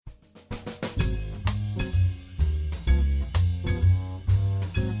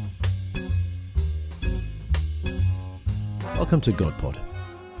Welcome to Godpod.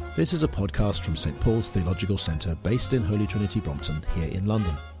 This is a podcast from St Paul's Theological Centre based in Holy Trinity Brompton here in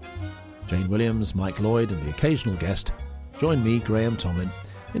London. Jane Williams, Mike Lloyd and the occasional guest join me, Graham Tomlin,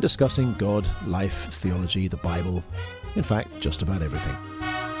 in discussing God, life, theology, the Bible, in fact, just about everything.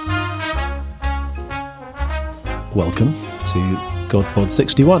 Welcome to Godpod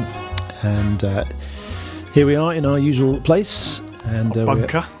 61. And here we are in our usual place. And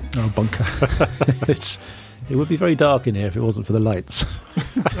bunker. Our bunker. It would be very dark in here if it wasn't for the lights.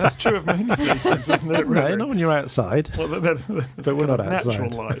 That's true of many places, isn't it? Really? No, not when you're outside. Well, but we're not outside.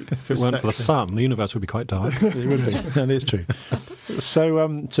 Natural light. If it weren't for the sun, the universe would be quite dark. It would be. That is true.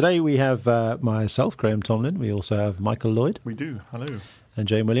 So today we have myself, Graham Tomlin. We also have Michael Lloyd. We do. Hello. And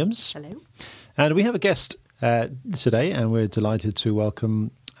Jane Williams. Hello. And we have a guest today, and we're delighted to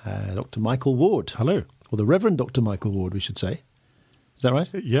welcome Dr Michael Ward. Hello. Or the Revd Dr Michael Ward, we should say. Is that right?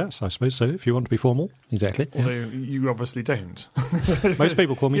 Yes, I suppose so, if you want to be formal. Exactly. Although you obviously don't. Most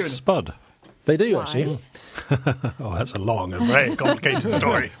people call me Spud. They do, Why? actually. Oh, that's a long and Very complicated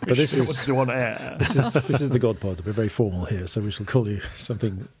story. But this is- what to do on air. This is the Godpod. We're very formal here, so we shall call you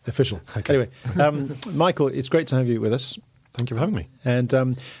something official. Okay. Anyway, Michael, it's great to have you with us. Thank you for having me.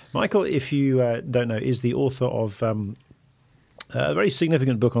 And Michael, if you don't know, is the author of a very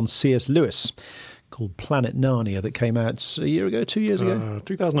significant book on C.S. Lewis called Planet Narnia that came out a year ago, 2 years ago?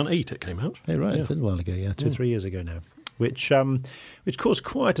 2008 it came out. Oh, right, Yeah. a little while ago, 3 years ago now. Which caused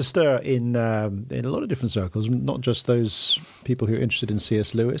quite a stir in a lot of different circles, not just those people who are interested in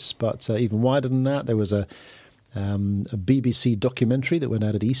C.S. Lewis, but even wider than that. There was a BBC documentary that went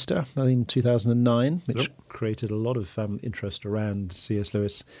out at Easter in 2009, which created a lot of interest around C.S.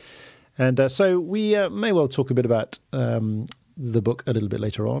 Lewis. And so we may well talk a bit about the book a little bit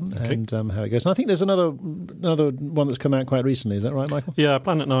later on, Okay. and how it goes. And I think there's another one that's come out quite recently. Is that right, Michael? Yeah,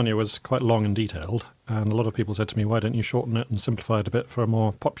 Planet Narnia was quite long and detailed, and a lot of people said to me, why don't you shorten it and simplify it a bit for a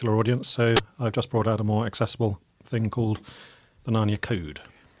more popular audience? So I've just brought out a more accessible thing called the Narnia Code.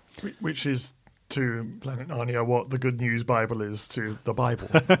 Which is to Planet Narnia what the Good News Bible is to the Bible.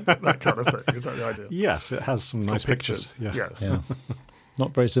 That kind of thing. Is that the idea? Yes, it has some It's nice got pictures. Yeah. Yes. Yeah.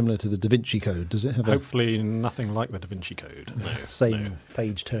 Not very similar to the Da Vinci Code, does it? Have Hopefully nothing like the Da Vinci Code. No, same no.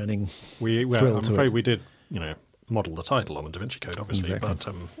 page-turning I'm thrill to afraid it. we did, model the title on the Da Vinci Code, obviously,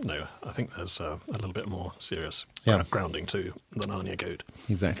 Exactly. but no, I think there's a little bit more serious Yeah. grounding to the Narnia Code.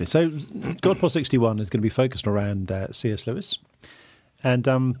 Exactly. So Godpod 61 is going to be focused around C.S. Lewis. And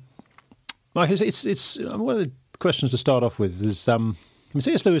Mike, it's one of the questions to start off with is,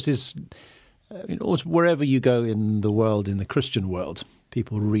 C.S. Lewis is, wherever you go in the world, in the Christian world,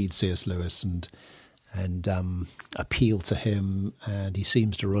 people read C.S. Lewis and appeal to him, and he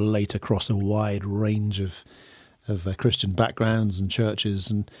seems to relate across a wide range of Christian backgrounds and churches.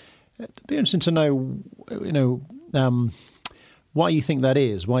 And it'd be interesting to know, why you think that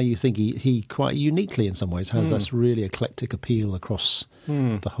is, why you think he quite uniquely in some ways has this really eclectic appeal across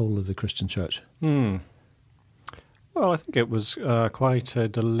the whole of the Christian church. Well, I think it was quite a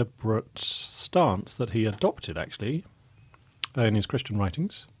deliberate stance that he adopted, actually, in his Christian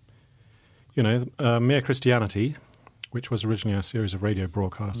writings. Mere Christianity, which was originally a series of radio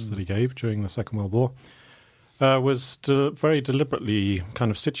broadcasts that he gave during the Second World War, was very deliberately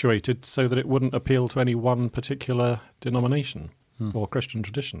kind of situated so that it wouldn't appeal to any one particular denomination or Christian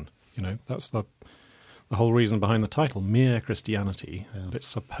tradition. That's the whole reason behind the title, Mere Christianity. Yeah. It's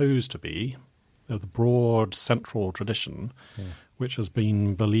supposed to be the broad central tradition which has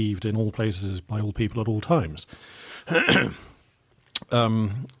been believed in all places by all people at all times.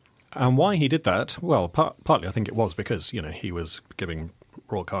 And why he did that? Well, partly I think it was because, he was giving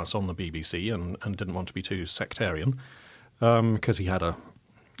broadcasts on the BBC and didn't want to be too sectarian, because he had a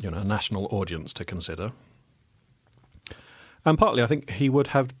national audience to consider. And partly I think he would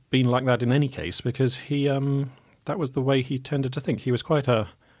have been like that in any case because that was the way he tended to think. He was quite a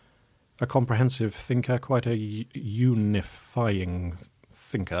comprehensive thinker, quite a unifying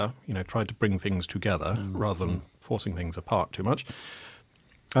thinker, tried to bring things together rather than forcing things apart too much.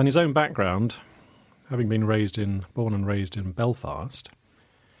 And his own background, having been born and raised in Belfast,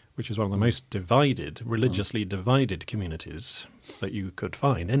 which is one of the most religiously divided communities that you could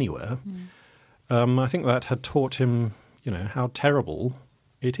find anywhere, I think that had taught him, how terrible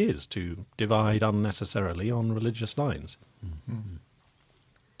it is to divide unnecessarily on religious lines.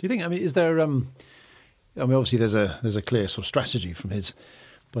 Do you think? Is there? Obviously, there's a clear sort of strategy from his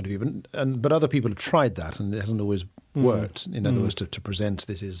point of view, but other people have tried that, and it hasn't always worked. In other words, to present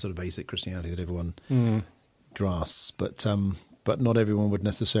this is sort of basic Christianity that everyone grasps, but not everyone would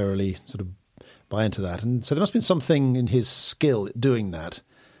necessarily sort of buy into that. And so there must have been something in his skill at doing that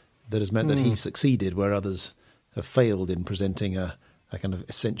has meant that he succeeded where others have failed in presenting a kind of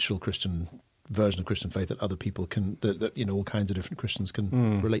essential Christian version of Christian faith that other people can, that all kinds of different Christians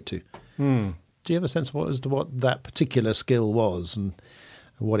can relate to. Do you have a sense as to what that particular skill was and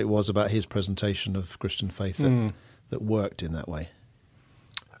what it was about his presentation of Christian faith that worked in that way?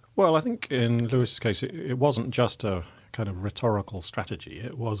 Well, I think in Lewis's case, it wasn't just a kind of rhetorical strategy.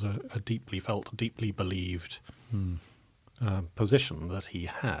 It was a deeply felt, deeply believed position that he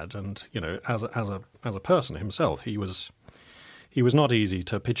had, and as a person himself, he was not easy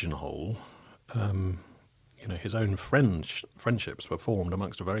to pigeonhole. His own friendships were formed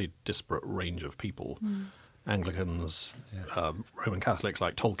amongst a very disparate range of people. Anglicans, Roman Catholics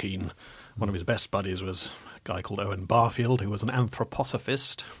like Tolkien. One of his best buddies was a guy called Owen Barfield, who was an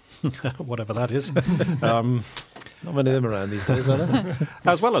anthroposophist, whatever that is. Not many of them around these days, are there?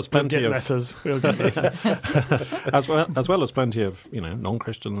 As well as plenty of letters. We'll get letters. as well as plenty of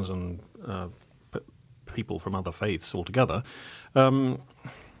non-Christians and people from other faiths altogether. Do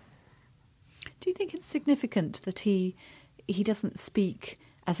you think it's significant that he doesn't speak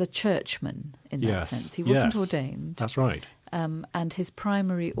as a churchman in that sense? He wasn't ordained. That's right. And his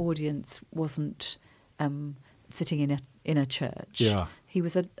primary audience wasn't sitting in a church. Yeah. He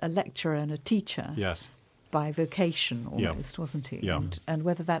was a lecturer and a teacher. Yes. By vocation, almost, wasn't he? Yeah. And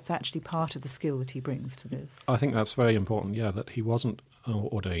whether that's actually part of the skill that he brings to this. I think that's very important, that he wasn't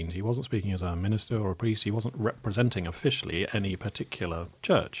ordained. He wasn't speaking as a minister or a priest. He wasn't representing officially any particular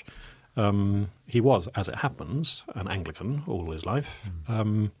church. He was, as it happens, an Anglican all his life.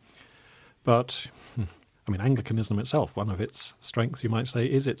 But, Anglicanism itself, one of its strengths, you might say,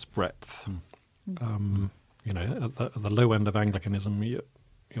 is its breadth. At the low end of Anglicanism,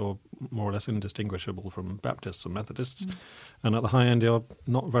 you're more or less indistinguishable from Baptists and Methodists. And at the high end, you're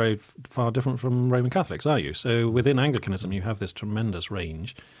not very far different from Roman Catholics, are you? So within Anglicanism, you have this tremendous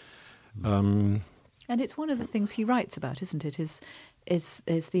range. And it's one of the things he writes about, isn't it, is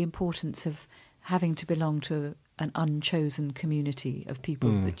the importance of having to belong to an unchosen community of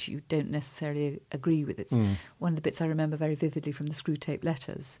people that you don't necessarily agree with. It's one of the bits I remember very vividly from the Screwtape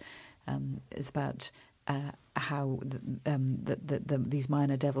Letters is about how these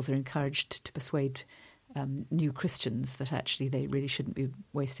minor devils are encouraged to persuade new Christians that actually they really shouldn't be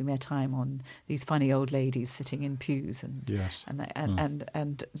wasting their time on these funny old ladies sitting in pews.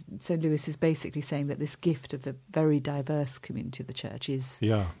 And so Lewis is basically saying that this gift of the very diverse community of the church is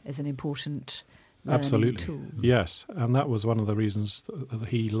an important learning tool. Yes, and that was one of the reasons that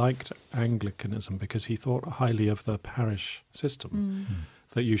he liked Anglicanism, because he thought highly of the parish system.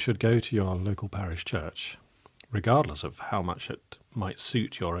 That you should go to your local parish church, regardless of how much it might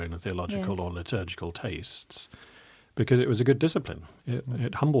suit your own theological or liturgical tastes, because it was a good discipline.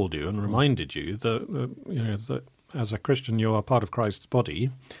 It humbled you and reminded you that as a Christian you are part of Christ's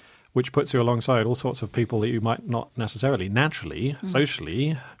body, which puts you alongside all sorts of people that you might not necessarily, naturally,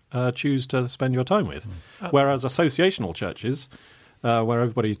 socially, choose to spend your time with. Whereas associational churches, where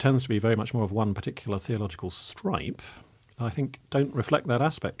everybody tends to be very much more of one particular theological stripe, I think don't reflect that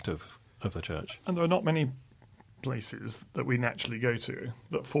aspect of the church. And there are not many places that we naturally go to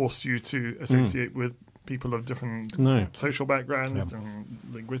that force you to associate with people of different social backgrounds and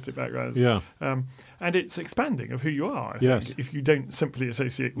linguistic backgrounds. And it's expanding of who you are, I think, if you don't simply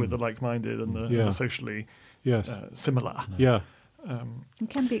associate with the like-minded and the socially similar. It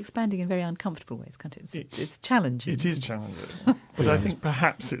can be expanding in very uncomfortable ways, can't it? It's challenging. It is challenging. But I think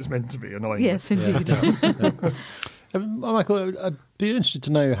perhaps it's meant to be annoying. Yes, indeed. Michael, I'd be interested to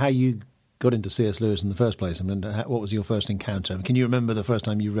know how you got into C.S. Lewis in the first place. What was your first encounter? Can you remember the first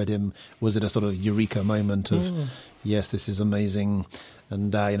time you read him? Was it a sort of eureka moment of, yes, this is amazing?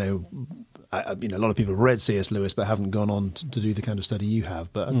 And, a lot of people have read C.S. Lewis but haven't gone on to do the kind of study you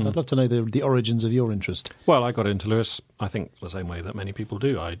have. But I'd love to know the origins of your interest. Well, I got into Lewis, I think, the same way that many people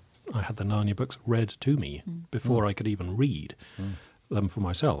do. I had the Narnia books read to me before I could even read them for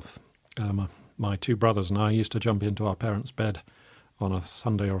myself. My two brothers and I used to jump into our parents' bed on a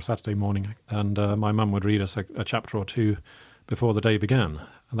Sunday or Saturday morning, and my mum would read us a chapter or two before the day began.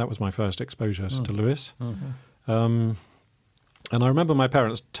 And that was my first exposure to Lewis. And I remember my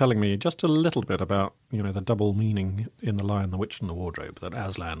parents telling me just a little bit about, the double meaning in The Lion, the Witch and the Wardrobe, that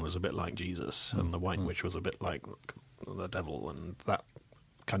Aslan was a bit like Jesus and the White Witch was a bit like the devil, and that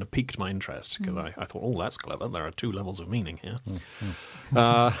kind of piqued my interest because I thought, that's clever. There are two levels of meaning here.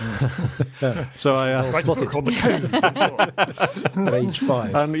 So I write a book on the code. Age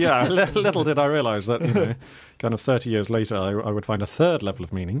 5. And little did I realise that kind of 30 years later I would find a third level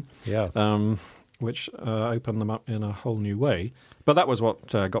of meaning. which opened them up in a whole new way. But that was what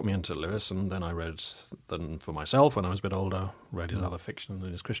got me into Lewis, and then I read them for myself when I was a bit older, read his other fiction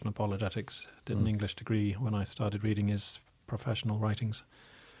and his Christian apologetics, did an English degree when I started reading his professional writings.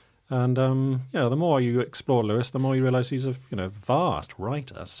 And, the more you explore Lewis, the more you realise he's a vast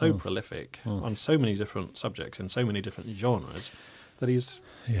writer, so prolific on so many different subjects in so many different genres, that he's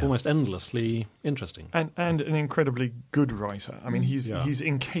almost endlessly interesting. And an incredibly good writer. I mean, he's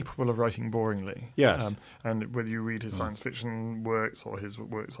incapable of writing boringly. Yes. And whether you read his science fiction works or his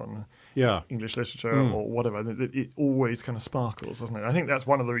works on English literature or whatever, it always kind of sparkles, doesn't it? I think that's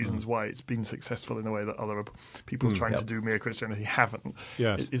one of the reasons why it's been successful in a way that other people trying to do mere Christianity haven't.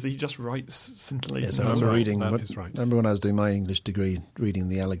 Yes. Is that he just writes scintillating. Yes, I remember when I was doing my English degree, reading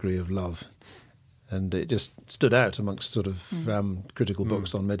The Allegory of Love. And it just stood out amongst sort of critical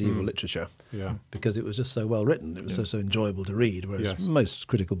books on medieval literature, because it was just so well written. It was so enjoyable to read, whereas most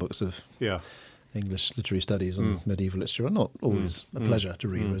critical books of English literary studies and medieval literature are not always a pleasure to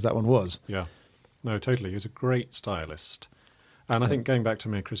read, whereas that one was. Yeah, no, totally. He was a great stylist. And I think going back to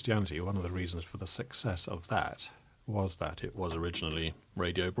mere Christianity, one of the reasons for the success of that was that it was originally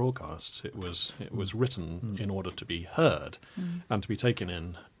radio broadcasts. It was written in order to be heard and to be taken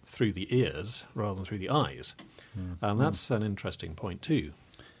in through the ears rather than through the eyes. And that's an interesting point too.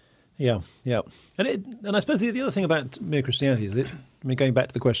 Yeah. And I suppose the other thing about mere Christianity is going back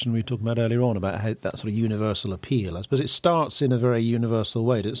to the question we were talking about earlier on about how that sort of universal appeal, I suppose it starts in a very universal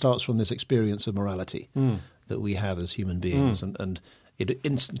way. It starts from this experience of morality that we have as human beings, and it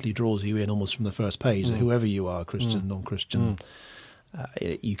instantly draws you in almost from the first page, that whoever you are, Christian, non-Christian,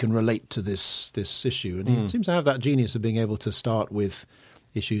 you can relate to this issue. And he seems to have that genius of being able to start with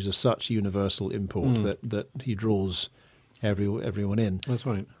issues of such universal import that he draws everyone in. That's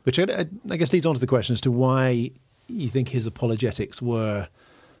right. Which I guess leads on to the question as to why you think his apologetics were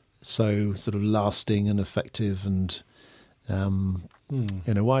so sort of lasting and effective, and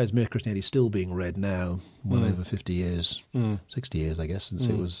why is mere Christianity still being read now, well over 50 years, 60 years, I guess, since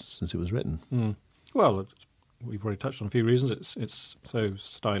it was written. Well, we've already touched on a few reasons. It's so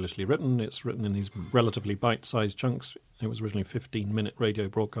stylishly written. It's written in these relatively bite-sized chunks. It was originally 15-minute radio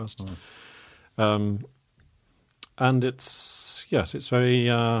broadcasts. And it's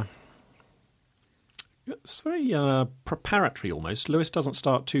very preparatory almost. Lewis doesn't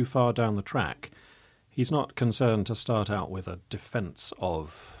start too far down the track. He's not concerned to start out with a defence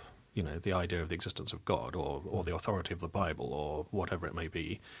of, the idea of the existence of God or the authority of the Bible or whatever it may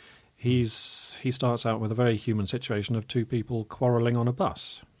be. He starts out with a very human situation of two people quarrelling on a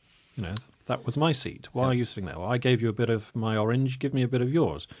bus. That was my seat. Why are you sitting there? Well, I gave you a bit of my orange, give me a bit of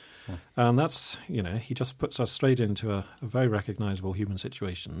yours. And that's, he just puts us straight into a very recognisable human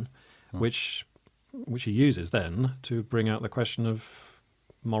situation, which he uses then to bring out the question of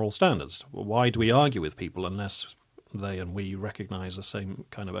moral standards. Well, why do we argue with people unless they and we recognise the same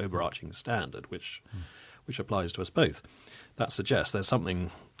kind of overarching standard, which applies to us both? That suggests there's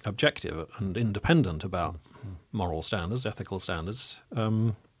something objective and independent about moral standards, ethical standards.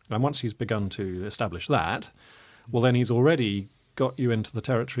 And once he's begun to establish that, well, then he's already got you into the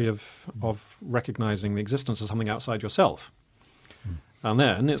territory of recognising the existence of something outside yourself. And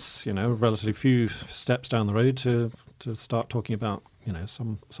then it's, relatively few steps down the road to start talking about,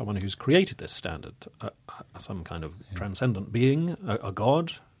 someone who's created this standard, some kind of transcendent being, a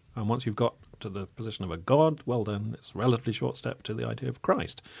god. And once you've got to the position of a god, well, then it's a relatively short step to the idea of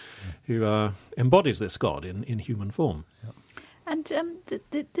Christ, who embodies this God in human form. Yeah. And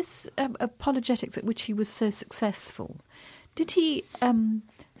this apologetics at which he was so successful, did he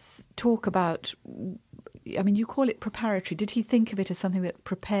talk about, you call it preparatory, did he think of it as something that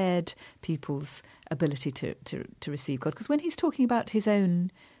prepared people's ability to receive God? Because when he's talking about his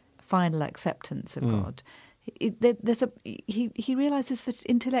own final acceptance of God, he realises that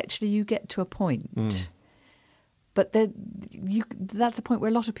intellectually you get to a point, but that's a point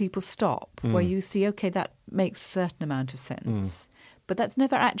where a lot of people stop, where you see, okay, that makes a certain amount of sense, but that's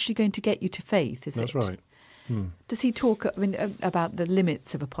never actually going to get you to faith, is it? That's right. Does he talk about the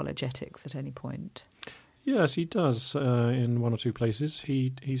limits of apologetics at any point? Yes, he does in one or two places.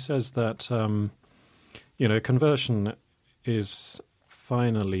 He says that, conversion is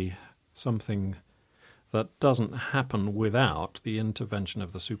finally something that doesn't happen without the intervention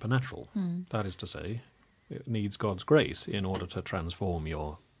of the supernatural. That is to say, it needs God's grace in order to transform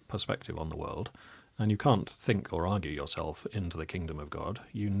your perspective on the world. And you can't think or argue yourself into the kingdom of God.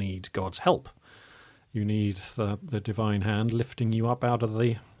 You need God's help. You need the divine hand lifting you up out of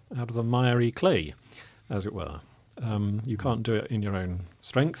the miry clay, as it were. You can't do it in your own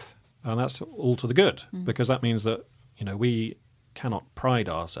strength, and that's all to the good, because that means that we cannot pride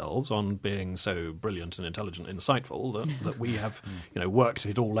ourselves on being so brilliant and intelligent and insightful that we have worked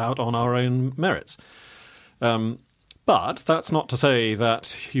it all out on our own merits. But that's not to say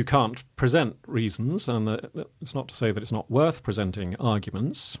that you can't present reasons, and it's not to say that it's not worth presenting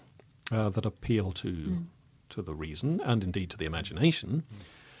arguments that appeal to the reason and indeed to the imagination.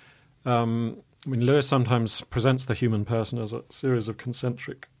 Lewis sometimes presents the human person as a series of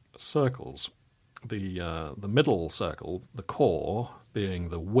concentric circles. The middle circle, the core, being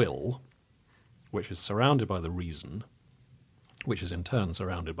the will, which is surrounded by the reason, which is in turn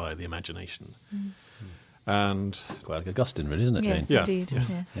surrounded by the imagination. And quite like Augustine, really, isn't it? Yes, Jane? indeed. Yes.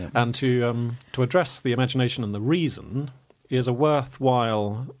 Yes. Yeah. And to address the imagination and the reason is a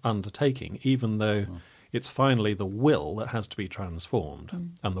worthwhile undertaking, even though it's finally the will that has to be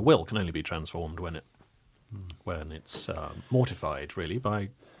transformed, and the will can only be transformed when it's mortified, really, by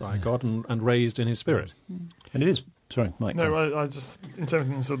God and raised in His Spirit. And it is. Sorry, Mike. No, I just, in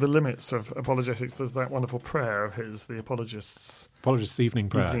terms of the limits of apologetics, there's that wonderful prayer of his, the Apologist's Evening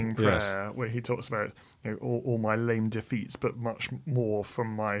Prayer. Yes. Where he talks about all my lame defeats, but much more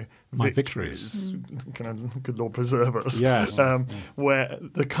from my victories. Kind of, good Lord preserve us. Yes. Where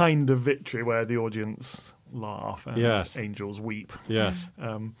the kind of victory where the audience laugh and angels weep. Yes.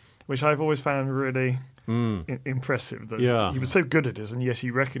 Which I've always found really impressive. That he was so good at it, and yet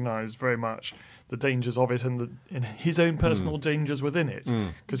he recognised very much the dangers of it and his own personal dangers within it,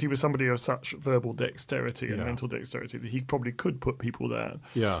 because he was somebody of such verbal dexterity and mental dexterity that he probably could put people there.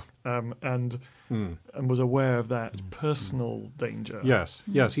 And was aware of that personal danger. Yes.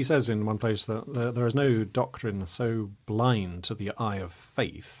 He says in one place that there is no doctrine so blind to the eye of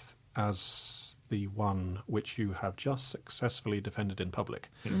faith as the one which you have just successfully defended in public.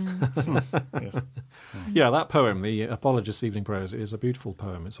 Yes. Yes. Yeah, that poem, the Apologist's Evening Prayers, is a beautiful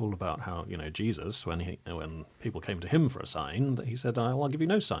poem. It's all about how Jesus, when people came to him for a sign, he said, "I'll give you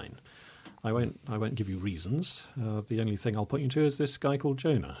no sign. I won't give you reasons. The only thing I'll put you to is this guy called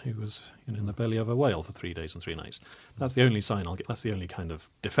Jonah, who was in the belly of a whale for 3 days and 3 nights. That's the only sign I'll get. That's the only kind of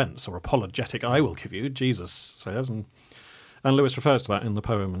defence or apologetic I will give you," Jesus says, and Lewis refers to that in the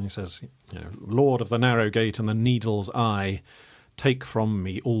poem, and he says, "Lord of the narrow gate and the needle's eye, take from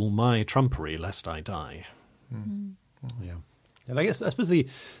me all my trumpery, lest I die." Yeah. And I suppose the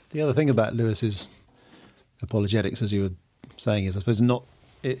other thing about Lewis's apologetics, as you were saying, is I suppose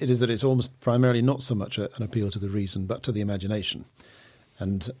it is that it's almost primarily not so much an appeal to the reason, but to the imagination.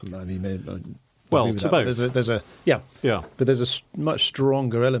 And I mean, to both. But there's a much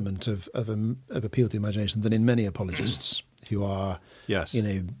stronger element of appeal to the imagination than in many apologists who are,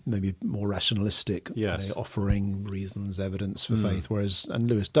 maybe more rationalistic, offering reasons, evidence for faith. And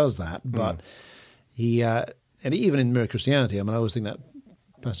Lewis does that, but he, and even in Mere Christianity, I always think that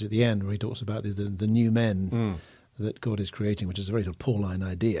passage at the end where he talks about the new men that God is creating, which is a very sort of Pauline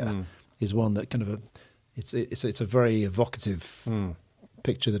idea, is one that kind of it's a very evocative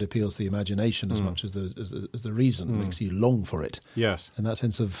picture that appeals to the imagination as much as the reason, makes you long for it. Yes. And that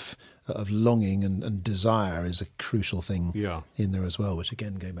sense of longing and desire is a crucial thing in there as well, which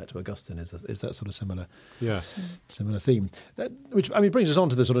again, going back to Augustine, is that sort of similar theme. Which brings us on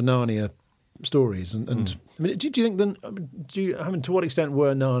to the sort of Narnia stories. And do you think then, to what extent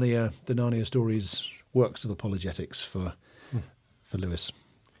were the Narnia stories works of apologetics for Lewis?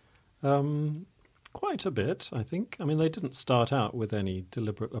 Quite a bit, I think. They didn't start out with any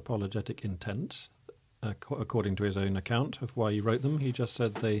deliberate apologetic intent, according to his own account of why he wrote them. He just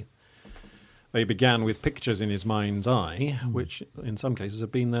said they began with pictures in his mind's eye, which in some cases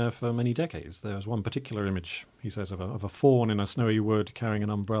have been there for many decades. There was one particular image, he says, of a fawn in a snowy wood carrying an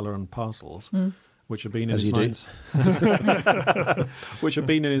umbrella and parcels, which had been in his mind's which had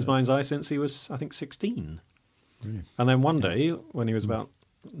been in his mind's eye since he was, I think, 16. Really? And then one day, when he was about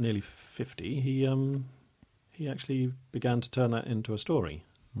nearly 50, he actually began to turn that into a story.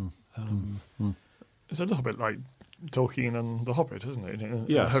 It's a little bit like Tolkien and The Hobbit, isn't it?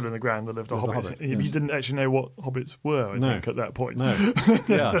 Yes. A hole in the ground that lived a hobbit. He didn't actually know what hobbits were, I think, at that point. No.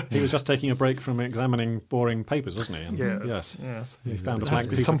 He was just taking a break from examining boring papers, wasn't he? And yes. He found a blank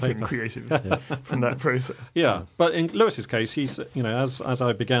piece of paper. Creative from that process. Yeah, but in Lewis's case, he's as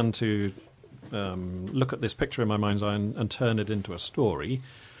I began to look at this picture in my mind's eye and turn it into a story,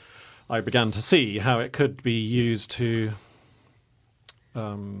 I began to see how it could be used to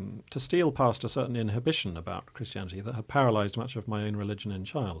steal past a certain inhibition about Christianity that had paralysed much of my own religion in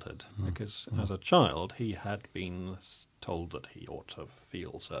childhood. Because as a child, he had been told that he ought to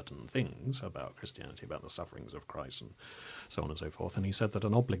feel certain things about Christianity, about the sufferings of Christ and so on and so forth. And he said that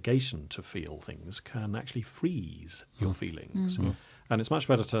an obligation to feel things can actually freeze your feelings. And it's much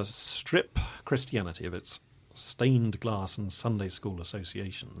better to strip Christianity of its stained glass and Sunday school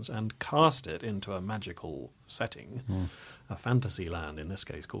associations and cast it into a magical setting, a fantasy land in this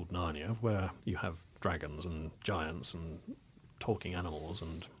case called Narnia, where you have dragons and giants and talking animals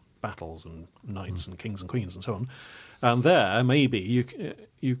and battles and knights and kings and queens and so on. And there, maybe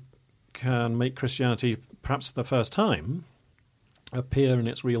you can make Christianity, perhaps for the first time, appear in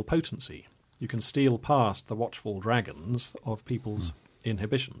its real potency. You can steal past the watchful dragons of people's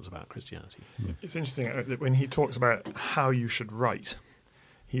inhibitions about Christianity. It's interesting that when he talks about how you should write,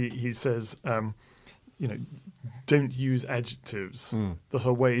 he says, don't use adjectives that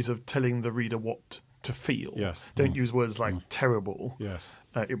are ways of telling the reader what to feel. Yes. Don't use words like terrible. Yes.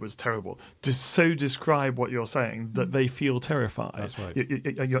 It was terrible. So describe what you're saying that they feel terrified. That's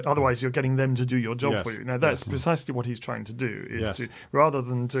right. Otherwise, you're getting them to do your job Yes. for you. Now, that's precisely what he's trying to do, is to, rather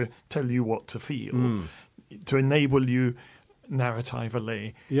than to tell you what to feel, to enable you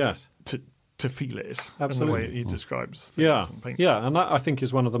narratively to feel it. Absolutely. In the way he describes things and paints things. And that, I think,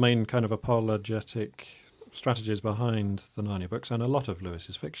 is one of the main kind of apologetic strategies behind the Narnia books and a lot of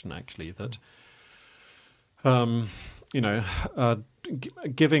Lewis's fiction, actually, that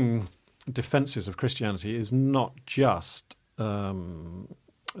giving defences of Christianity is not just making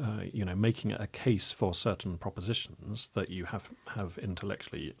a case for certain propositions that you have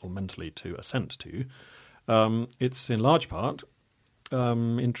intellectually or mentally to assent to. It's in large part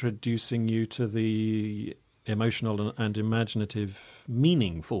introducing you to the emotional and imaginative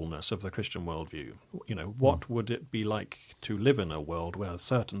meaningfulness of the Christian worldview. What would it be like to live in a world where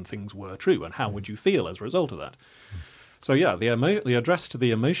certain things were true, and how would you feel as a result of that? So the address to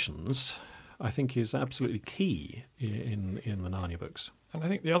the emotions, I think, is absolutely key in the Narnia books. And I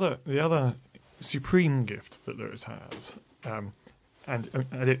think the other supreme gift that Lewis has, and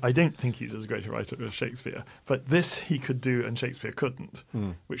I don't think he's as great a writer as Shakespeare, but this he could do and Shakespeare couldn't,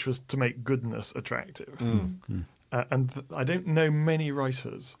 which was to make goodness attractive. And I don't know many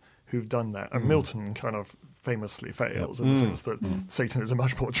writers who've done that. And Milton kind of famously fails in the sense that Satan is a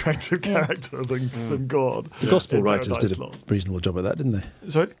much more attractive character than God. The Gospel writers did a reasonable job at that, didn't they?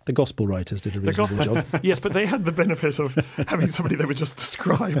 Sorry? The Gospel writers did a reasonable job. Yes, but they had the benefit of having somebody they were just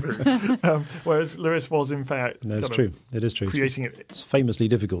describing, whereas Lewis was, in fact... No, it's true. It is true. Creating it. It's famously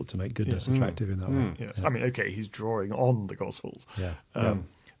difficult to make goodness attractive in that way. Yes. I mean, okay, he's drawing on the Gospels. Yeah.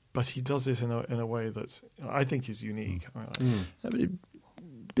 But he does it in a way that I think is unique. It'd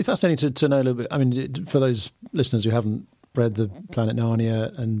be fascinating to know a little bit. I mean, for those listeners who haven't read The Planet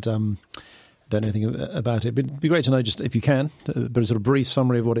Narnia and don't know anything about it, it'd be great to know, just if you can, but a sort of brief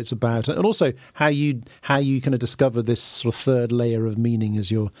summary of what it's about, and also how you kind of discover this sort of third layer of meaning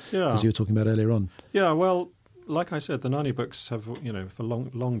as you were talking about earlier on. Yeah, well, like I said, the Narnia books have, for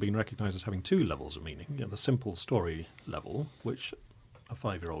long been recognised as having two levels of meaning. The simple story level, which a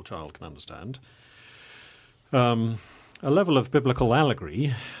 5-year-old child can understand. A level of biblical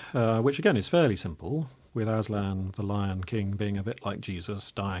allegory, which again is fairly simple, with Aslan, the Lion King, being a bit like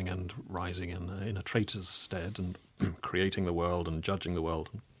Jesus, dying and rising in a traitor's stead and creating the world and judging the world,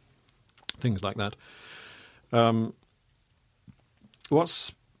 and things like that.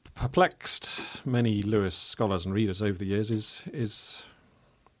 What's perplexed many Lewis scholars and readers over the years is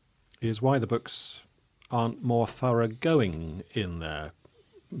why the books aren't more thoroughgoing in their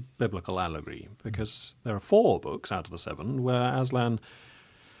biblical allegory, because there are 4 books out of the 7 where Aslan,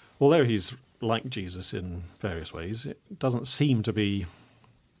 although he's like Jesus in various ways, it doesn't seem to be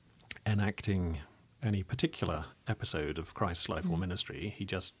enacting any particular episode of Christ's life or ministry. He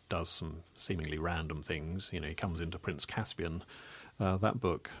just does some seemingly random things. He comes into Prince Caspian, that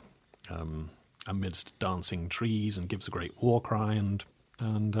book, amidst dancing trees, and gives a great war cry, and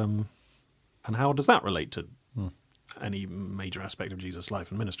how does that relate to any major aspect of Jesus' life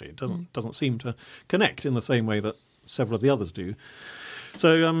and ministry? It doesn't seem to connect in the same way that several of the others do.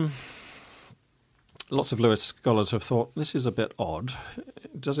 So lots of Lewis scholars have thought, this is a bit odd.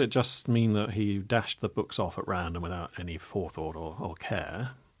 Does it just mean that he dashed the books off at random without any forethought or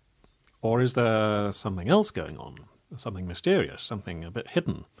care? Or is there something else going on, something mysterious, something a bit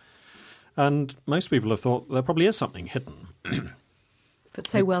hidden? And most people have thought there probably is something hidden. But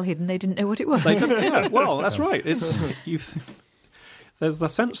so well hidden, they didn't know what it was. Yeah, well, that's right. There's the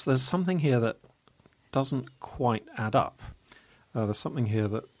sense there's something here that doesn't quite add up. There's something here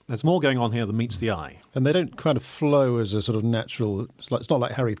there's more going on here than meets the eye. And they don't kind of flow as a sort of natural... It's not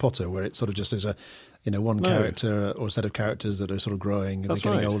like Harry Potter, where it sort of just is one character or a set of characters that are sort of growing and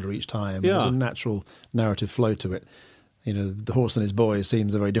they're getting older each time. Yeah. There's a natural narrative flow to it. The Horse and His Boy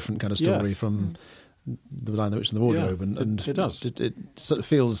seems a very different kind of story from... The Lion, the Witch and the Wardrobe, and it does. It sort of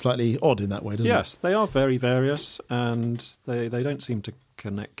feels slightly odd in that way, doesn't it? Yes, they are very various, and they don't seem to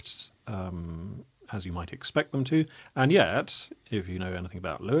connect as you might expect them to. And yet, if you know anything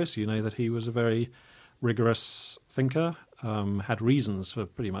about Lewis, you know that he was a very rigorous thinker, had reasons for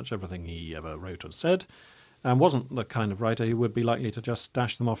pretty much everything he ever wrote or said, and wasn't the kind of writer who would be likely to just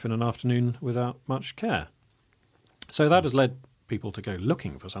dash them off in an afternoon without much care. So that has led people to go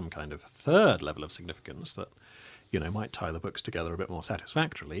looking for some kind of third level of significance that, might tie the books together a bit more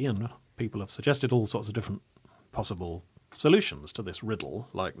satisfactorily, and people have suggested all sorts of different possible solutions to this riddle,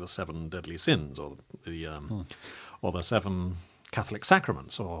 like the 7 deadly sins, or the 7 Catholic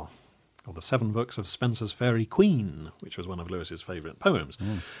sacraments, or the 7 books of Spenser's Faerie Queene, which was one of Lewis's favourite poems.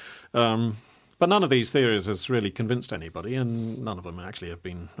 But none of these theories has really convinced anybody, and none of them actually have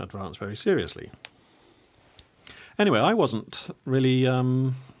been advanced very seriously. Anyway, I wasn't really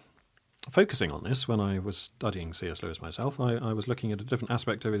focusing on this when I was studying C.S. Lewis myself. I was looking at a different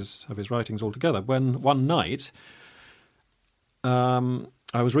aspect of his writings altogether. When one night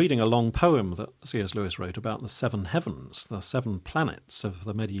I was reading a long poem that C.S. Lewis wrote about the 7 heavens, the 7 planets of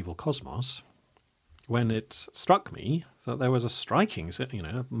the medieval cosmos, when it struck me that there was a striking,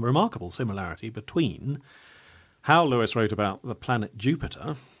 remarkable similarity between how Lewis wrote about the planet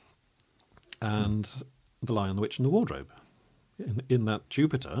Jupiter and The Lion, the Witch and the Wardrobe. In that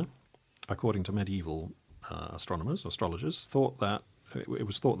Jupiter, according to medieval astrologers, it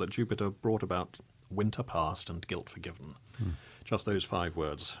was thought that Jupiter brought about winter past and guilt forgiven. Just those 5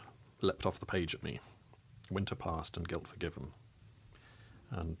 words leapt off the page at me. Winter past and guilt forgiven.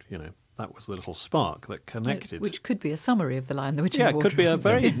 And, that was the little spark that connected. Which could be a summary of The Lion, the Witch and the Wardrobe. Yeah, it could be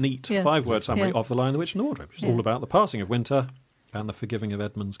a very neat 5-word summary of The Lion, the Witch and the Wardrobe. It's all about the passing of winter and the forgiving of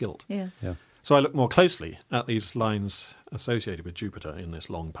Edmund's guilt. Yes. Yeah. So I looked more closely at these lines associated with Jupiter in this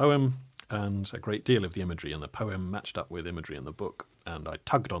long poem, and a great deal of the imagery in the poem matched up with imagery in the book. And I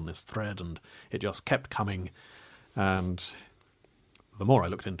tugged on this thread, and it just kept coming. And the more I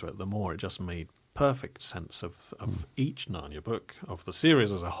looked into it, the more it just made perfect sense of each Narnia book, of the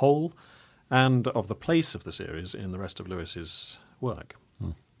series as a whole, and of the place of the series in the rest of Lewis's work.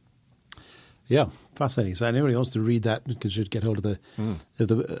 Yeah, fascinating. So anybody wants to read that, because you'd get hold of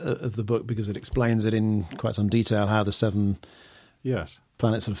the book, because it explains it in quite some detail how the 7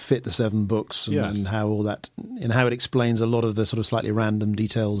 planets sort of fit the 7 books, and how all that, and how it explains a lot of the sort of slightly random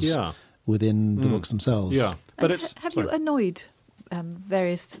details within the books themselves. Yeah, but have you annoyed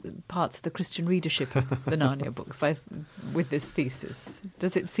various parts of the Christian readership of the Narnia books with this thesis?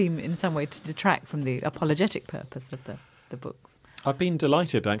 Does it seem in some way to detract from the apologetic purpose of the books? I've been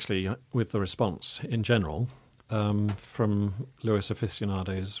delighted, actually, with the response in general from Lewis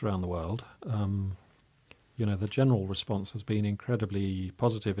aficionados around the world. The general response has been incredibly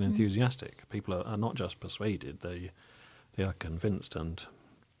positive and enthusiastic. People are not just persuaded, they are convinced, and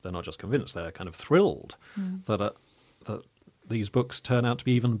they're not just convinced, they're kind of thrilled that these books turn out to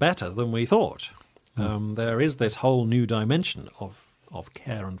be even better than we thought. There is this whole new dimension of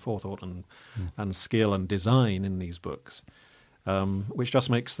care and forethought and skill and design in these books, which just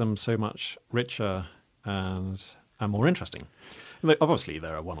makes them so much richer and more interesting. Obviously,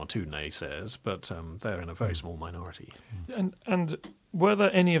 there are 1 or 2 naysayers, but they're in a very small minority. And were there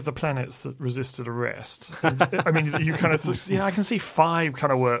any of the planets that resisted arrest? I mean, you kind of I can see 5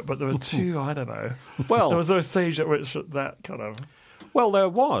 kind of work, but there were 2. I don't know. Well, there was no stage at which that kind of. Well, there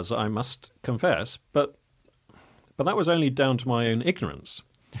was, I must confess, but that was only down to my own ignorance,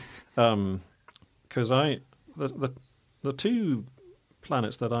 because the 2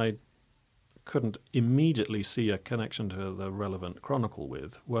 planets that I couldn't immediately see a connection to the relevant chronicle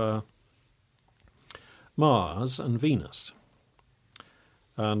with were Mars and Venus.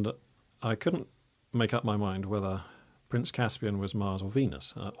 And I couldn't make up my mind whether Prince Caspian was Mars or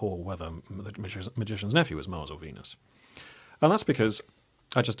Venus, or whether the Magician's Nephew was Mars or Venus. And that's because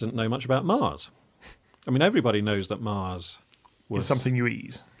I just didn't know much about Mars. I mean, everybody knows that Mars was something you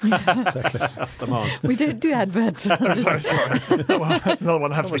eat. Exactly. The Mars. We don't do adverts. Sorry. Another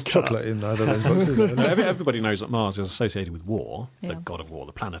one has to be chocolate in either of those books. Everybody knows that Mars is associated with war, the god of war,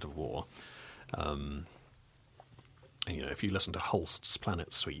 the planet of war. And if you listen to Holst's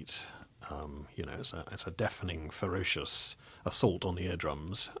Planet Suite, it's a deafening, ferocious assault on the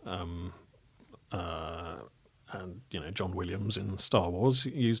eardrums. And John Williams in Star Wars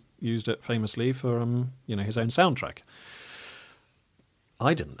used it famously for his own soundtrack.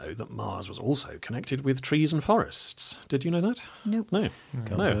 I didn't know that Mars was also connected with trees and forests. Did you know that? Nope. No.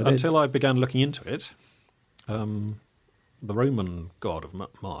 Until I began looking into it. The Roman god of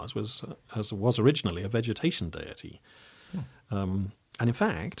Mars was originally a vegetation deity. And in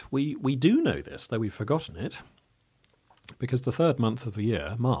fact, we do know this, though we've forgotten it. because the third month of the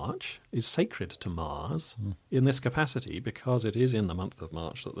year, March, is sacred to Mars in this capacity, because it is in the month of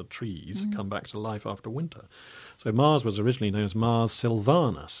March that the trees come back to life after winter. So Mars was originally known as Mars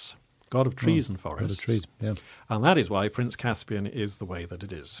Silvanus, god of trees and forests. God of trees, yeah. And that is why Prince Caspian is the way that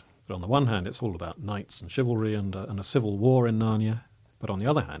it is. But on the one hand, it's all about knights and chivalry and a civil war in Narnia. But on the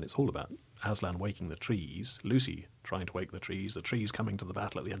other hand, it's all about Aslan waking the trees, Lucy trying to wake the trees coming to the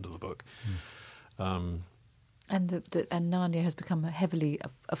battle at the end of the book. And Narnia has become heavily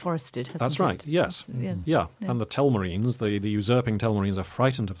afforested, hasn't it? That's right, yes. Yeah. And the Telmarines, the usurping Telmarines, are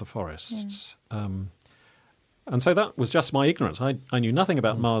frightened of the forests. Yeah. And so that was just my ignorance. I knew nothing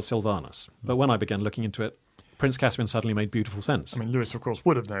about Mars Silvanus. But when I began looking into it, Prince Caspian suddenly made beautiful sense. I mean, Lewis, of course,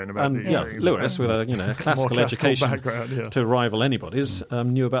 would have known about these things. Lewis, with a classical education background, to rival anybody's,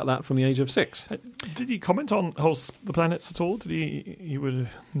 knew about that from the age of 6. Did he comment on the planets at all? Did he would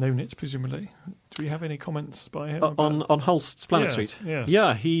have known it, presumably? Do we have any comments by him? On Holst's Planet Suite? Yes.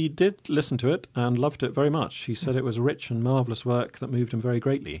 Yeah, he did listen to it and loved it very much. He said it was a rich and marvellous work that moved him very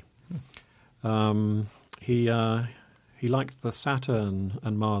greatly. He liked the Saturn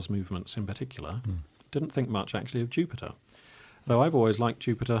and Mars movements in particular. Didn't think much, actually, of Jupiter, though I've always liked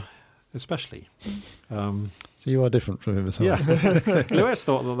Jupiter especially. So you are different from him as well. Yeah. Lewis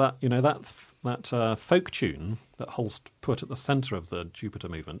thought that folk tune that Holst put at the centre of the Jupiter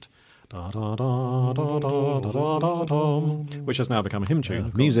movement, which has now become a hymn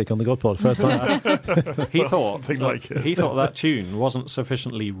tune. Music on the Godpod, first time. He thought that tune wasn't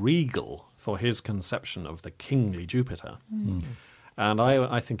sufficiently regal for his conception of the kingly Jupiter. And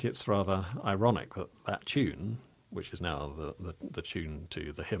I think it's rather ironic that tune, which is now the tune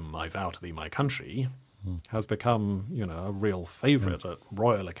to the hymn "I Vow to Thee, My Country," has become a real favourite at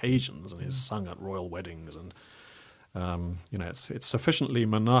royal occasions and is sung at royal weddings. And it's sufficiently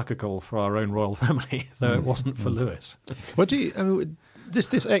monarchical for our own royal family, though it wasn't for Lewis. What do you?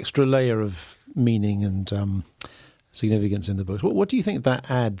 This extra layer of meaning and significance in the books. What do you think that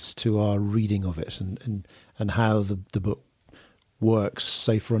adds to our reading of it, and how the book works,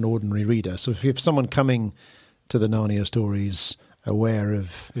 say, for an ordinary reader? So if you have someone coming to the Narnia stories aware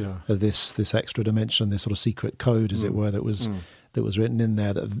of this extra dimension, this sort of secret code, as it were, that was written in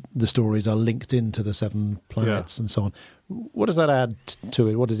there, that the stories are linked into the 7 planets and so on, what does that add to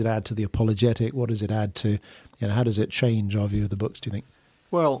it? What does it add to the apologetic? What does it add to, how does it change our view of the books, do you think?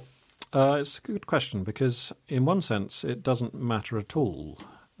 Well, it's a good question, because in one sense it doesn't matter at all.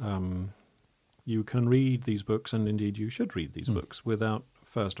 You can read these books, and indeed you should read these books, without,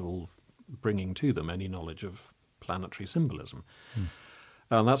 first of all, bringing to them any knowledge of planetary symbolism.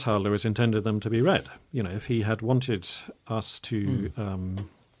 And that's how Lewis intended them to be read. If he had wanted us to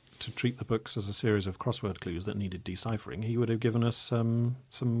treat the books as a series of crossword clues that needed deciphering, he would have given us some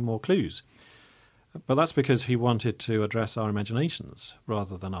more clues. But that's because he wanted to address our imaginations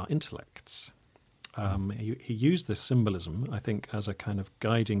rather than our intellects. He used this symbolism, I think, as a kind of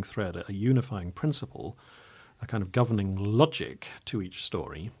guiding thread, a unifying principle, a kind of governing logic to each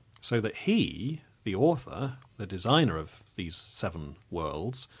story, so that he, the author, the designer of these 7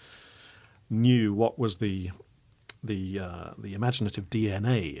 worlds, knew what was the imaginative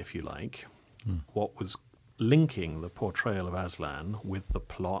DNA, if you like, what was linking the portrayal of Aslan with the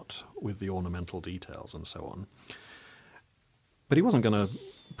plot, with the ornamental details, and so on. But he wasn't going to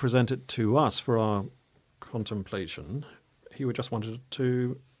present it to us for our contemplation. He just wanted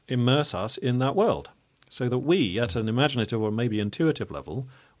to immerse us in that world, so that we, at an imaginative or maybe intuitive level,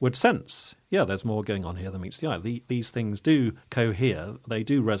 would sense, there's more going on here than meets the eye. These things do cohere, they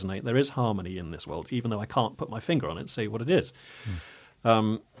do resonate, there is harmony in this world, even though I can't put my finger on it and say what it is.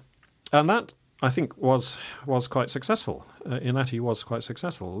 And that, I think, was quite successful. In that he was quite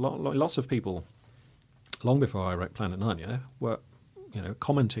successful. Lots of people, long before I wrote Planet Narnia, were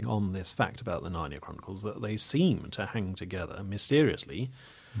commenting on this fact about the Narnia Chronicles, that they seem to hang together mysteriously.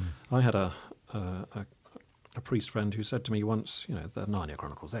 I had a priest friend who said to me once, the Narnia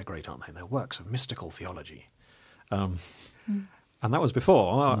Chronicles, they're great, aren't they? They're works of mystical theology. And that was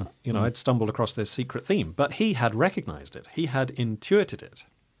before, I'd stumbled across this secret theme. But he had recognised it. He had intuited it.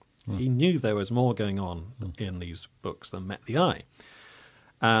 He knew there was more going on in these books than met the eye.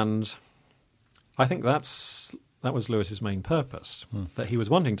 And I think that was Lewis's main purpose, that he was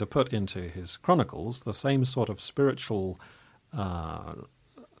wanting to put into his chronicles the same sort of spiritual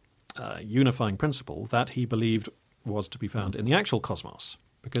unifying principle that he believed was to be found in the actual cosmos.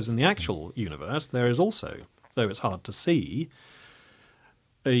 Because in the actual universe, there is also, though it's hard to see,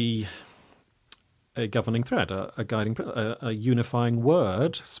 a governing thread, a guiding, a unifying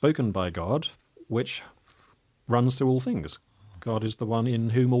word spoken by God, which runs through all things. God is the one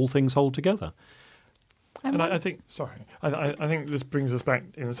in whom all things hold together. And I think this brings us back,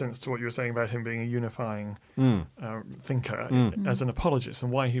 in a sense, to what you were saying about him being a unifying thinker as an apologist,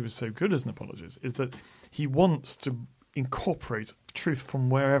 and why he was so good as an apologist is that he wants to incorporate truth from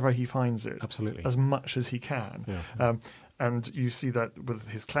wherever he finds it, absolutely, as much as he can. Yeah. And you see that with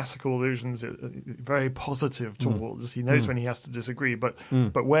his classical allusions, very positive towards. He knows when he has to disagree, but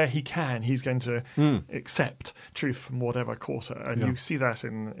where he can, he's going to accept truth from whatever quarter. And you see that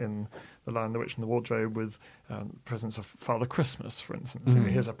in The Lion, the Witch and the Wardrobe with the presence of Father Christmas, for instance.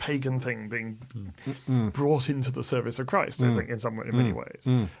 Here's a pagan thing being brought into the service of Christ, I think, in many ways.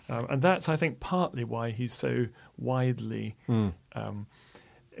 And that's, I think, partly why he's so widely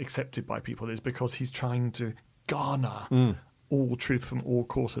accepted by people, is because he's trying to garner all truth from all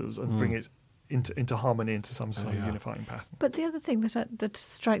quarters and bring it into harmony, into some sort of unifying pattern. But the other thing that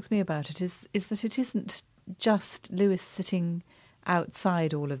strikes me about it is that it isn't just Lewis sitting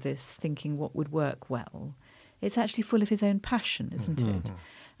outside all of this thinking what would work well. It's actually full of his own passion, isn't it?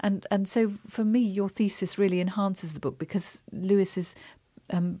 And so for me, your thesis really enhances the book, because Lewis is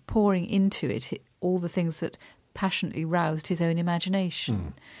pouring into it all the things that passionately roused his own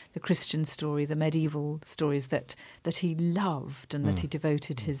imagination. The Christian story, the medieval stories that he loved and that he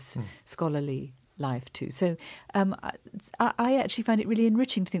devoted his scholarly life to. So I actually find it really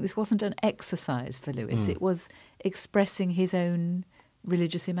enriching to think this wasn't an exercise for Lewis. It was expressing his own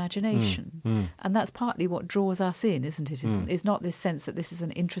religious imagination. And that's partly what draws us in, isn't it? It's not this sense that this is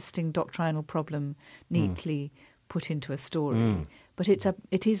an interesting doctrinal problem neatly put into a story, but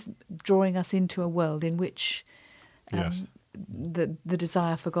it is drawing us into a world in which the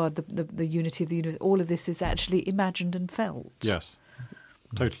desire for God, the unity of the universe, all of this is actually imagined and felt. Yes,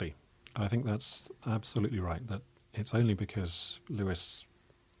 totally. I think that's absolutely right, that it's only because Lewis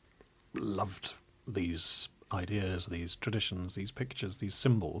loved these ideas, these traditions, these pictures, these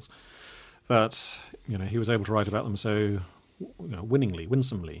symbols, that he was able to write about them so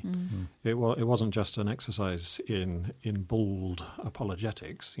winsomely. It wasn't just an exercise in bold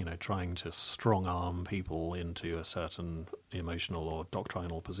apologetics, trying to strong-arm people into a certain emotional or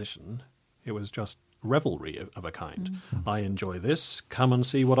doctrinal position. It was just revelry of a kind. I enjoy this, come and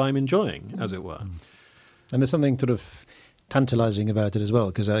see what I'm enjoying, as it were. And there's something sort of tantalising about it as well,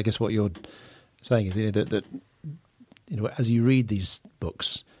 because I guess what you're saying is that as you read these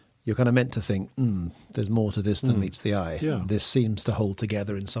books, you're kind of meant to think, there's more to this than meets the eye. Yeah. This seems to hold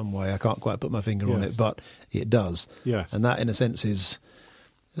together in some way. I can't quite put my finger on it, but it does. Yes. And that, in a sense, is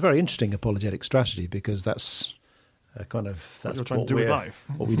a very interesting apologetic strategy, because that's that's what you're trying to do with life.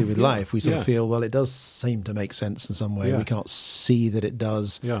 What we do with life. We sort of feel, well, it does seem to make sense in some way. Yes. We can't see that it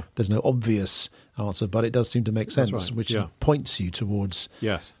does. Yeah. There's no obvious answer, but it does seem to make sense, right. which points you towards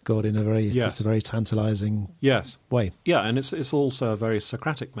Yes. God in a very, it's a very tantalising way. Yeah, and it's also a very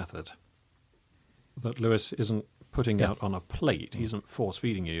Socratic method that Lewis isn't putting out on a plate. He isn't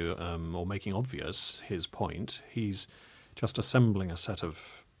force-feeding you or making obvious his point. He's just assembling a set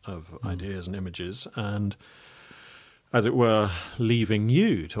of ideas and images and, as it were, leaving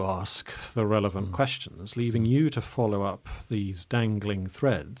you to ask the relevant questions, leaving you to follow up these dangling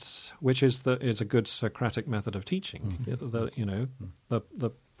threads, which is a good Socratic method of teaching.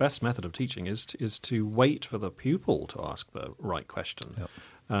 The best method of teaching is to wait for the pupil to ask the right question,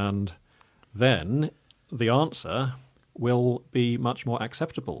 and then the answer will be much more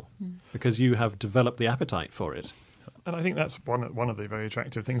acceptable because you have developed the appetite for it. And I think that's one of the very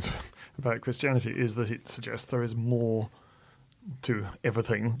attractive things about Christianity, is that it suggests there is more to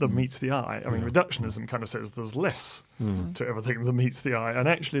everything than meets the eye. I mean, reductionism kind of says there's less to everything than meets the eye. And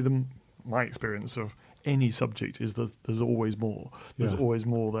actually, my experience of any subject is that there's always more. There's always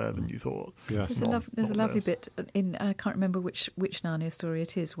more there than you thought. Yes. There's a lovely bit in, I can't remember which Narnia story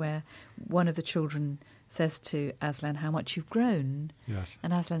it is, where one of the children says to Aslan, "How much you've grown." Yes.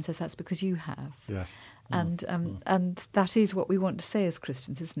 And Aslan says, "That's because you have." Yes. And that is what we want to say as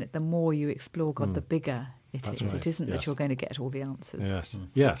Christians, isn't it? The more you explore God, the bigger it is. Right. It isn't that you're going to get all the answers. Yes.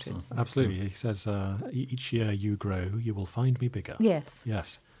 Yes, absolutely. He says, each year you grow, you will find me bigger. Yes.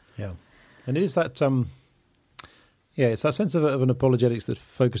 Yes. Yeah. And it is that, it's that sense of an apologetics that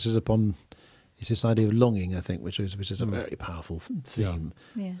focuses upon, it's this idea of longing, I think, which is a very powerful theme.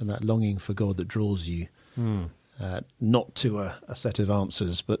 Yeah. Yes. And that longing for God that draws you, not to a set of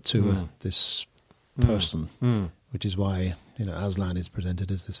answers, but to this person, which is why Aslan is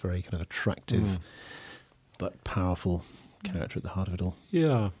presented as this very kind of attractive but powerful character at the heart of it all.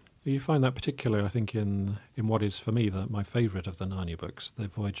 Yeah, you find that particularly, I think, in what is for me my favourite of the Narnia books, The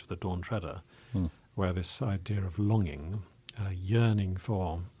Voyage of the Dawn Treader, where this idea of longing yearning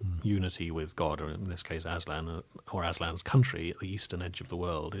for unity with God, or in this case Aslan, or Aslan's country at the eastern edge of the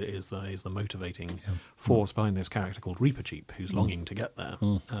world, is the motivating force behind this character called Reepicheep, who's longing to get there.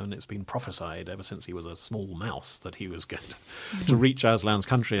 And it's been prophesied ever since he was a small mouse that he was going to reach Aslan's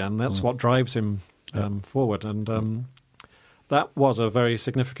country, and that's what drives him forward. And that was a very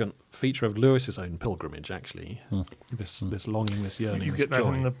significant feature of Lewis's own pilgrimage, actually. This longing, this yearning, you get that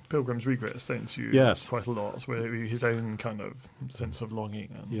in the Pilgrim's Regress, don't you? Yes, quite a lot, where his own kind of sense of longing.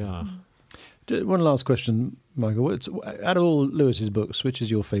 One last question, Michael. Out of all Lewis's books, which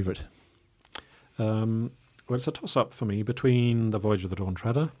is your favourite? Well, it's a toss-up for me between The Voyage of the Dawn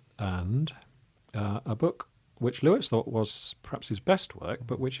Treader and a book which Lewis thought was perhaps his best work,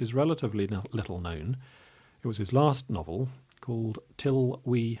 but which is relatively little known. It was his last novel, called Till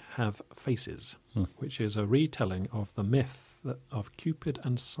We Have Faces, which is a retelling of the myth of Cupid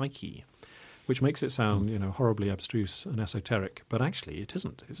and Psyche, which makes it sound, horribly abstruse and esoteric, but actually it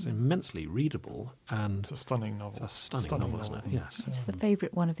isn't. It's immensely readable, and it's a stunning novel. It's a stunning novel, isn't it? Yes. It's the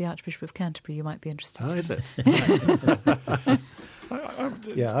favourite one of the Archbishop of Canterbury. You might be interested. Oh, is it?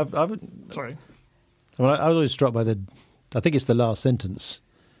 Sorry. Well, I was always struck by I think it's the last sentence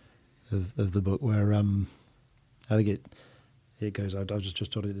of the book where I think it goes. I was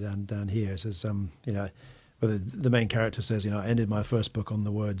just jotted it down here. It says, the main character says, I ended my first book on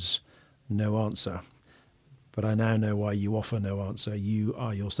the words "no answer," but I now know why you offer no answer. You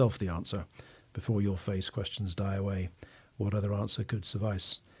are yourself the answer. Before your face, questions die away. What other answer could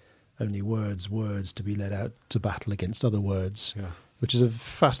suffice? Only words to be led out to battle against other words. Yeah. Which is a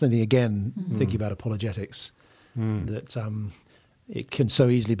fascinating, again, thinking about apologetics, that it can so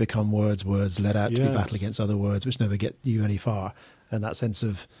easily become words led out to be battle against other words, which never get you any far. And that sense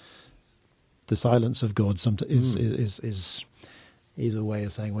of the silence of God is a way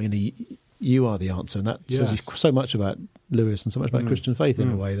of saying, well, you are the answer. And that says so much about Lewis and so much about Christian faith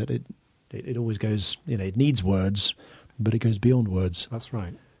in a way that it always goes, it needs words, but it goes beyond words. That's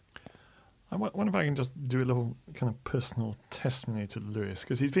right. I wonder if I can just do a little kind of personal testimony to Lewis,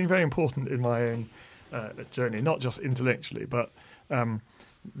 because he's been very important in my own journey, not just intellectually, but the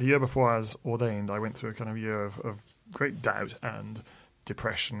year before I was ordained, I went through a kind of year of great doubt and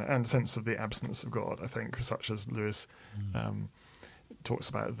depression and sense of the absence of God, I think, such as Lewis talks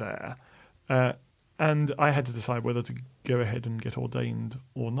about there. And I had to decide whether to go ahead and get ordained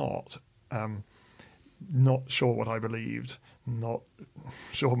or not. Not sure what I believed, not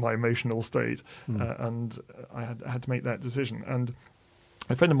sure my emotional state, and I had to make that decision. And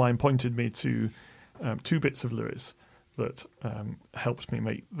a friend of mine pointed me to two bits of Lewis that helped me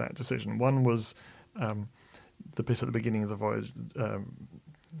make that decision. One was the bit at the beginning of the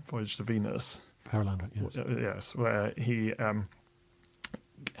Voyage to Venus. Paralandric, yes. Yes, where he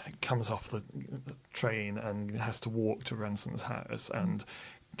comes off the train and has to walk to Ransom's house and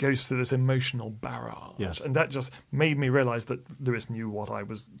goes through this emotional barrage. Yes. And that just made me realise that Lewis knew what I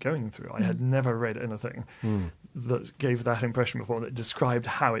was going through. I had never read anything that gave that impression before, that described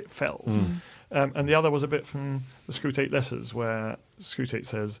how it felt. And the other was a bit from the Scrutate Letters, where Scrutate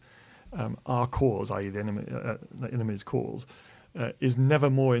says, our cause, i.e. the enemy's cause, is never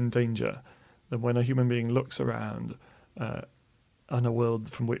more in danger than when a human being looks around on a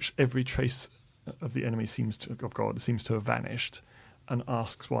world from which every trace of the enemy of God seems to have vanished, and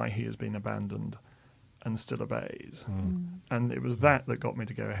asks why he has been abandoned and still obeys. And it was that got me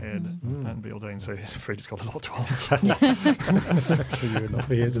to go ahead and be ordained. So he's afraid he's got a lot to answer. You would not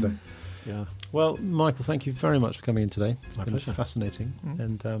be here today. Yeah. Well, Michael, thank you very much for coming in today. It's been fascinating.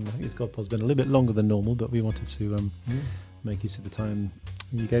 And I think this Godpod's been a little bit longer than normal, but we wanted to make use of the time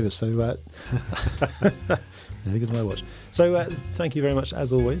you gave us. So there goes my watch. So thank you very much,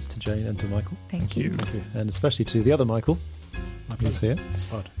 as always, to Jane and to Michael. Thank you. And especially to the other Michael. Who's here.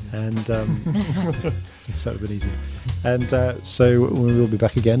 Spud. And yes, that would have been easier. And so we will be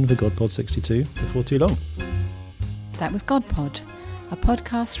back again for Godpod 62 before too long. That was Godpod, a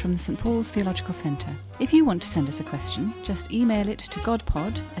podcast from the St Paul's Theological Centre. If you want to send us a question, just email it to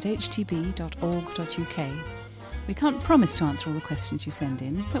godpod@htb.org.uk. We can't promise to answer all the questions you send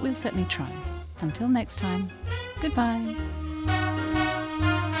in, but we'll certainly try. Until next time, goodbye.